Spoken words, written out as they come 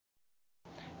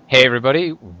Hey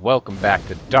everybody, welcome back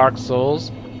to Dark Souls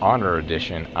Honor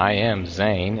Edition. I am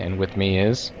Zane, and with me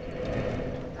is...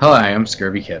 Hi, I'm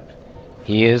Scurvy Kip.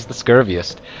 He is the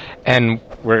Scurviest. And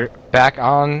we're back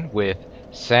on with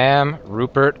Sam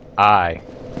Rupert I.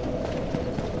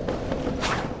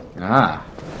 Ah.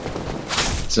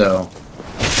 So,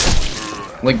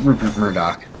 like Rupert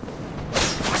Murdoch.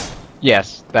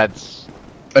 Yes, that's...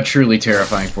 A truly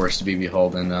terrifying force to be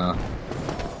beholden,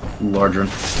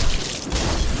 Lordran.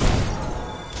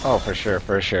 Oh, for sure,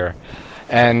 for sure.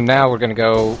 And now we're gonna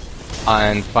go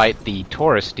and fight the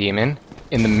Taurus Demon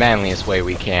in the manliest way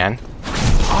we can.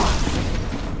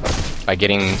 By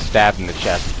getting stabbed in the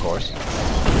chest, of course.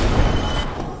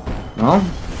 Well,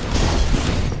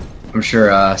 I'm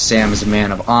sure Sam is a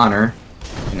man of honor,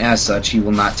 and as such, he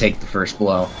will not take the first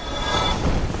blow.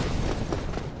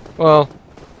 Well,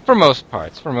 for most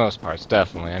parts,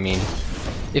 definitely. I mean,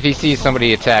 if he sees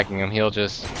somebody attacking him, he'll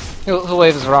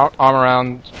wave his arm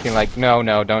around, being like, no,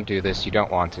 don't do this, you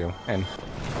don't want to, and...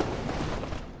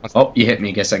 Oh, you hit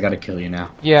me, guess I gotta kill you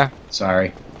now. Yeah.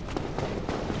 Sorry.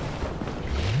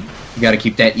 You gotta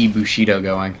keep that Ibushido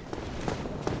going.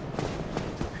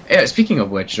 Yeah, speaking of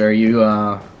which, are you,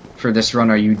 for this run,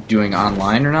 are you doing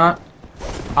online or not?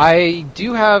 I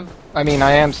do have... I mean,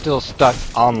 I am still stuck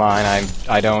online.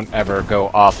 I don't ever go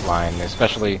offline,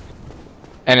 especially...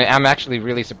 And I'm actually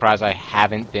really surprised I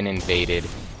haven't been invaded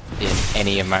in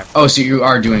any of my... Oh, so you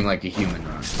are doing, like, a human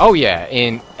run. Oh, yeah,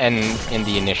 in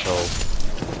the initial...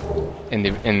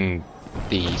 In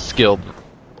the skilled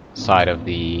side of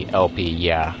the LP,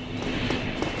 yeah.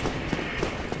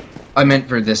 I meant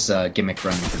for this, gimmick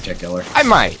run in particular. I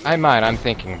might. I'm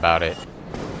thinking about it.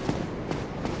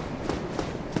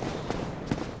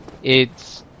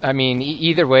 It's... I mean,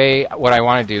 either way, what I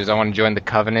want to do is I want to join the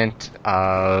Covenant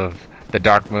of the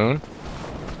Dark Moon.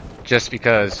 Just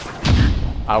because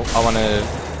I want to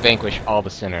vanquish all the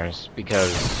sinners,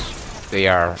 because they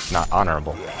are not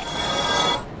honorable.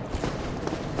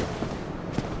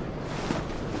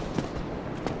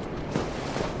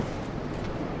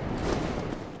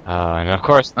 And of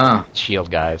course, shield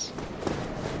guys.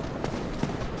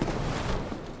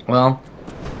 Well,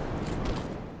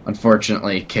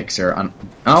 unfortunately, kicks are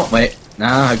oh, wait.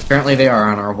 Nah, apparently they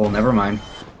are honorable. Never mind.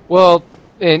 Well,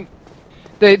 it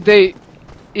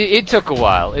took a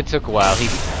while.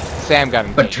 Sam got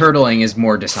invaded. But turtling is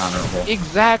more dishonorable.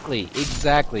 Exactly.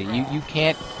 You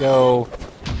can't go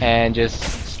and just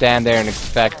stand there and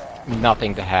expect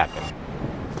nothing to happen.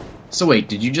 So wait,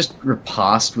 did you just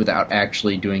riposte without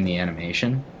actually doing the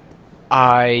animation?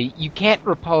 You can't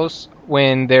riposte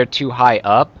when they're too high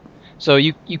up. So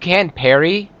you can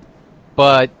parry,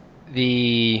 but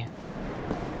and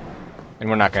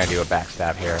we're not going to do a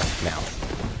backstab here now.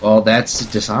 Well, that's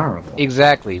dishonorable.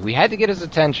 Exactly. We had to get his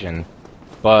attention,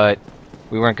 but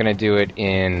we weren't going to do it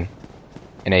in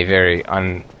a very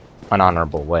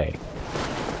unhonorable way.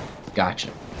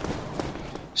 Gotcha.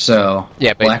 So,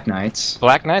 yeah, but Black Knights.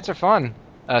 Black Knights are fun,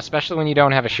 especially when you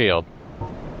don't have a shield.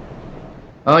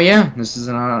 Oh yeah, this is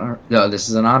an honor. No, this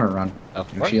is an honor run.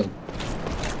 Of No course. shield.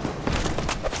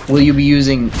 Will you be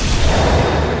using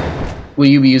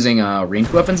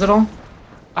ranged weapons at all?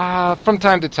 From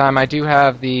time to time, I do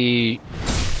have the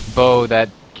bow that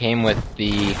came with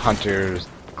the Hunter's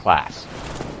class.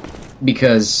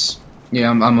 Because, yeah,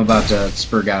 I'm about to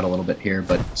spurg out a little bit here,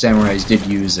 but samurais did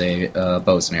use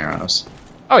bows and arrows.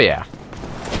 Oh yeah.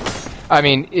 I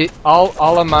mean,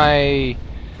 all of my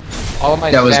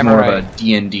that was samurai... more of a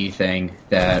D&D thing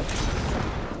that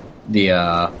the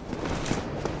I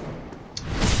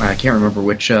can't remember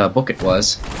which book it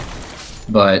was,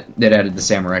 but that added the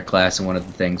samurai class, and one of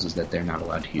the things was that they're not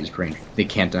allowed to use range. They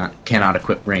cannot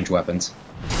equip ranged weapons.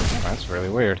 Oh, that's really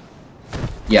weird.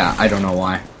 Yeah, I don't know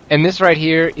why. And this right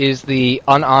here is the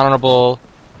unhonorable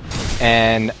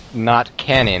and not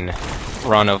canon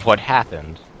run of what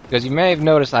happened. Because you may have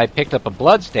noticed I picked up a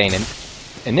bloodstain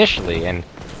initially, and...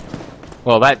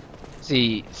 Well,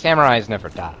 see, samurais never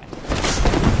die.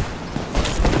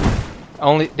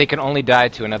 They can only die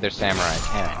to another samurai's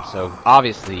hand, so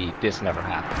obviously this never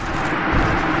happened.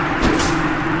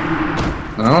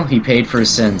 Well, he paid for his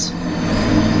sins.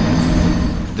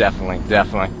 Definitely.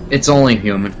 It's only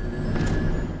human.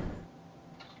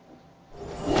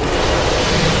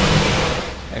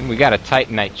 And we got a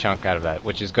Titanite chunk out of that,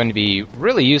 which is going to be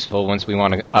really useful once we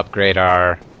want to upgrade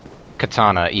our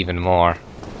katana even more.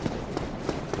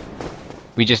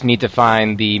 We just need to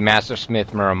find the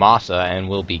Mastersmith Muramasa, and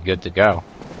we'll be good to go.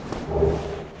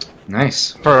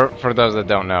 Nice. For those that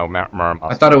don't know,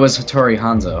 Muramasa. I thought it was Hattori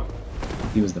Hanzo.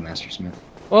 He was the Mastersmith.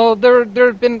 Well, there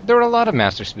were a lot of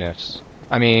Mastersmiths.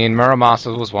 I mean,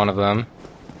 Muramasa was one of them.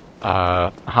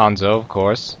 Hanzo, of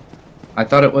course. I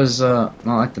thought it was, I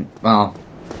thought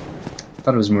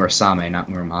it was Murasame, not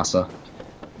Muramasa.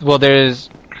 Well, there's...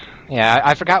 Yeah,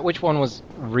 I forgot which one was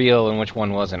real and which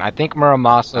one wasn't. I think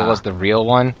Muramasa was the real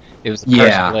one. It was the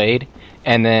cursed blade.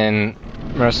 And then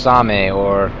Murasame,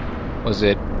 or was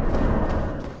it...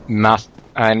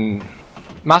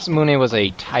 Masamune was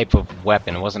a type of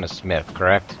weapon. It wasn't a smith,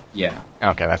 correct? Yeah.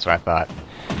 Okay, that's what I thought.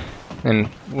 And,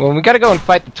 well, we gotta go and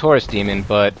fight the Taurus demon,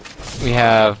 but we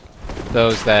have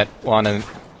those that want us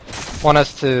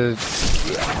to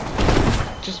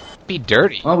just be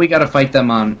dirty. Well, we gotta fight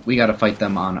them on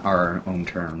our own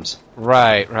terms.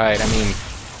 Right. I mean,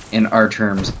 And our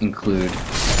terms include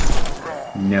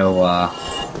no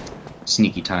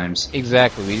sneaky times.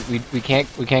 exactly. We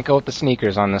can't go with the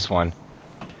sneakers on this one.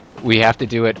 We have to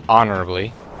do it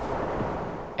honorably.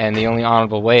 And the only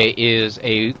honorable way is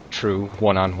a true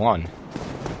one-on-one.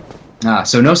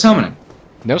 So no summoning.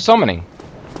 No summoning.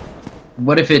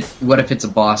 What if it's a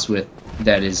boss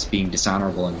that is being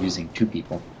dishonorable and using 2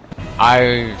 people?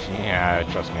 Trust me,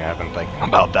 I've been thinking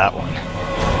about that one.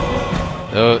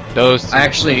 Those.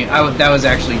 That was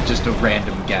actually just a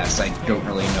random guess. I don't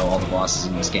really know all the bosses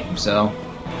in this game, so.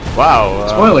 Wow.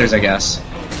 Spoilers, I guess.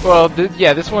 Well,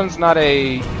 this one's not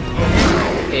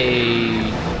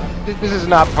this is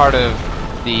not part of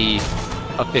the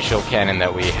official canon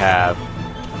that we have.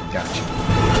 Gotcha.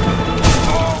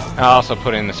 I also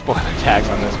put in the spoiler tags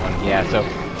on this one. Yeah, so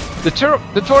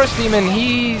the Taurus demon,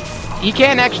 he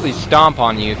can actually stomp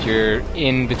on you if you're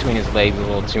in between his legs a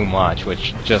little too much,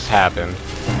 which just happened.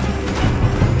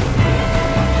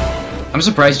 I'm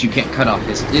surprised you can't cut off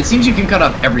his. It seems you can cut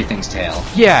off everything's tail.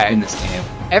 Yeah, in this game.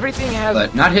 Everything has,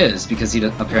 but not his, because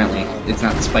apparently it's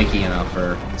not spiky enough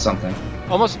or something.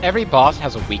 Almost every boss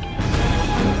has a weakness,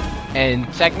 and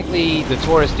technically the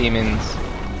Taurus demons.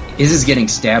 His is getting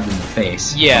stabbed in the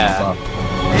face. Yeah.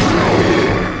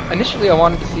 Initially, I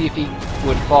wanted to see if he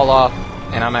would fall off,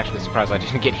 and I'm actually surprised I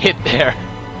didn't get hit there.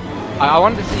 I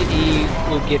wanted to see if he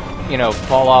would get,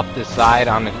 fall off the side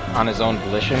on his own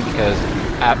volition, because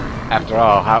after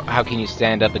all, how can you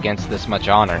stand up against this much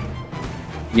honor?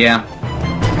 Yeah.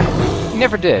 He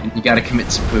never did. You gotta commit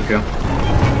seppuku.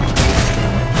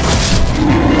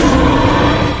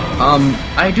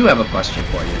 I do have a question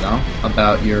for you, though,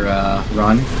 about your,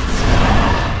 run.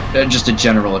 Just a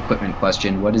general equipment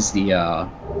question. What is the,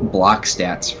 block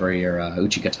stats for your,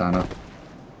 Uchikatana?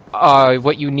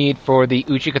 What you need for the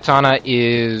Uchikatana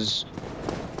is...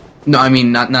 No, I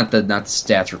mean, not the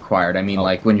stats required. I mean,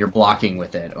 like, when you're blocking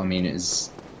with it, I mean,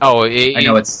 is... Oh, I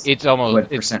know it's almost... What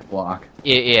percent block?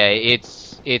 Yeah,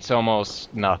 it's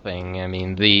almost nothing. I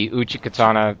mean, the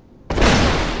Uchikatana...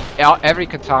 Every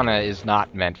katana is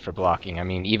not meant for blocking. I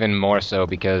mean, even more so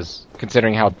because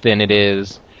considering how thin it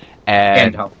is,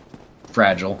 and how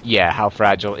fragile. Yeah, how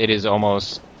fragile it is.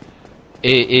 Almost,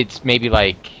 it's maybe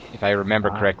like, if I remember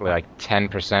correctly, like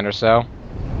 10% or so,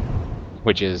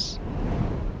 which is.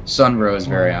 Sunro is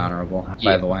very honorable,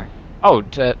 by the way. Oh,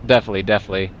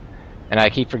 definitely. And I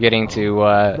keep forgetting to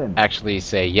actually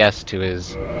say yes to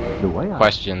his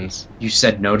questions. You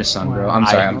said no to Sunbro. I'm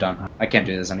sorry, I'm done. I can't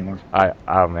do this anymore.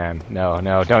 Oh man, no,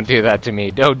 don't do that to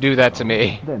me. Don't do that to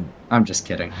me. I'm just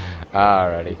kidding.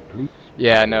 Alrighty.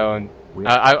 Yeah, no.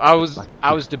 I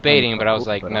was debating, but I was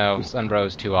like, no, Sunbro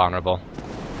is too honorable.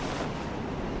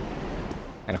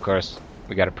 And of course,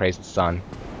 we gotta praise the sun.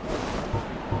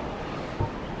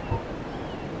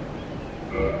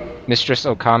 Mistress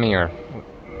Okami, or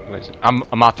what is it?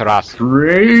 Amaterasu.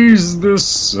 Praise the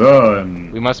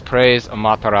sun. We must praise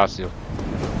Amaterasu.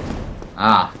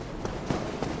 Ah.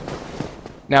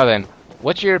 Now then,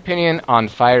 what's your opinion on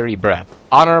Fiery Breath?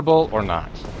 Honorable or not?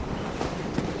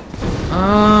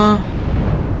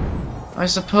 I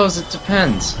suppose it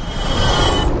depends.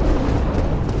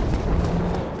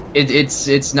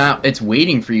 It's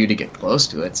waiting for you to get close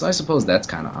to it, so I suppose that's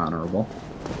kind of honorable.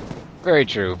 Very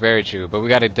true, but we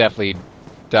gotta definitely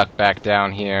duck back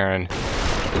down here,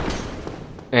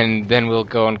 and then we'll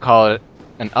go and call it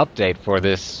an update for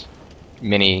this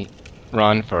mini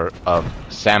run of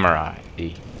Samurai.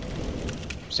 The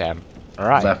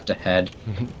Samurai. Left ahead.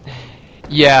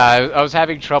 Yeah, I was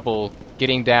having trouble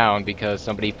getting down because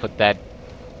somebody put that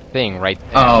thing right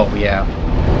there. Oh, yeah.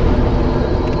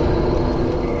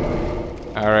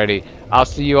 Alrighty, I'll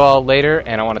see you all later,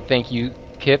 and I want to thank you,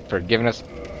 Kip, for giving us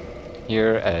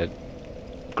here,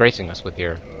 gracing us with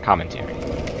your commentary.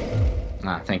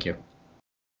 Thank you.